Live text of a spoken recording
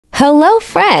Hello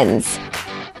friends!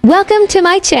 Welcome to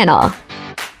my channel.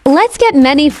 Let's get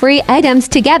many free items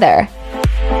together.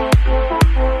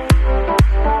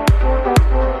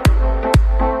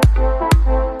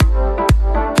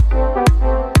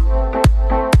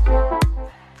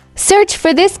 Search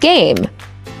for this game.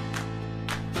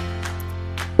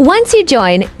 Once you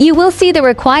join, you will see the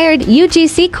required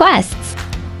UGC quests.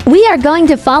 We are going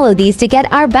to follow these to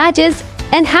get our badges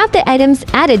and have the items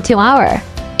added to our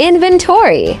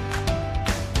inventory.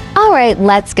 Alright,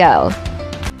 let's go.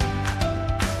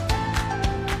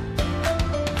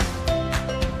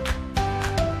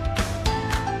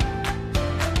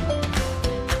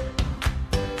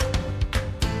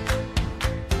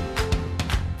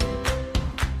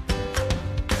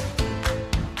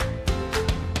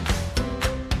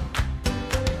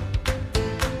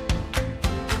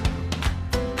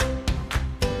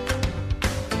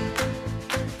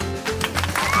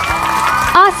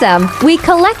 Awesome! We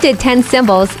collected 10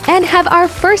 symbols and have our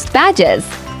first badges.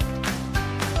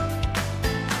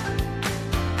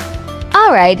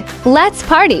 Alright, let's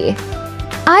party!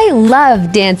 I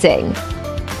love dancing.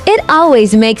 It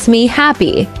always makes me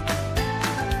happy.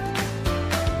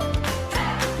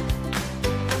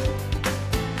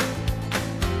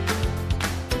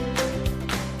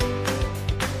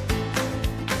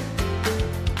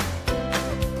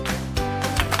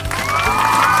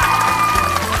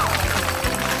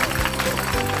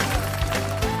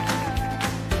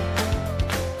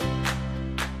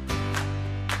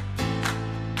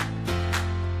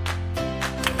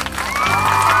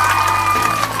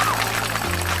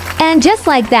 And just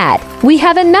like that, we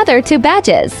have another 2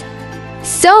 badges.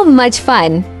 So much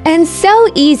fun and so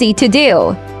easy to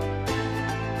do.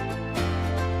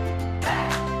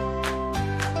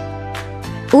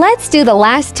 Let's do the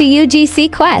last 2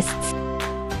 UGC quests.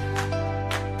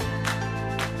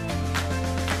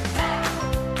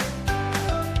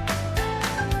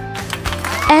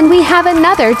 And we have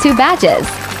another 2 badges.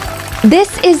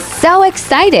 This is so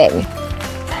exciting!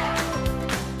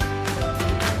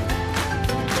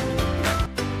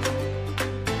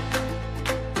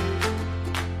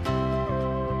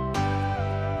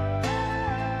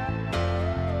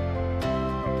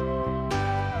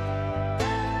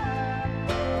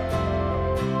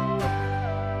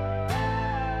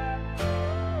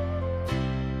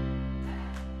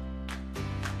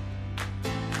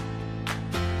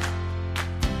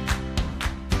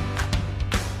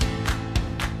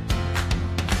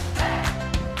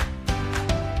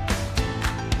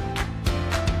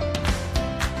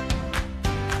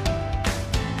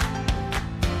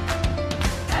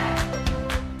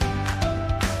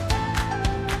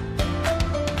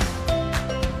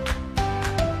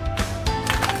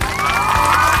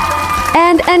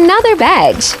 And another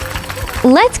badge.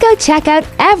 Let's go check out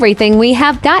everything we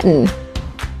have gotten.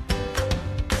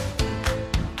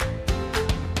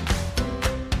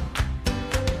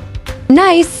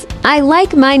 Nice! I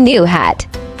like my new hat.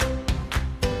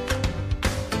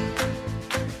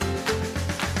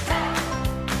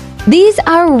 These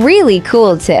are really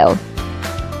cool too.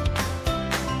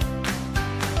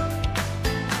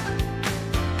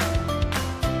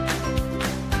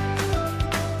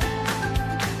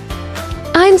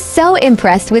 I'm so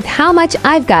impressed with how much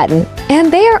I've gotten,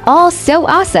 and they are all so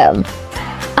awesome.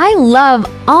 I love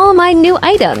all my new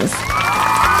items.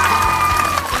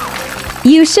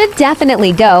 You should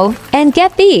definitely go and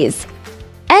get these.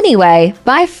 Anyway,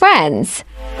 bye friends.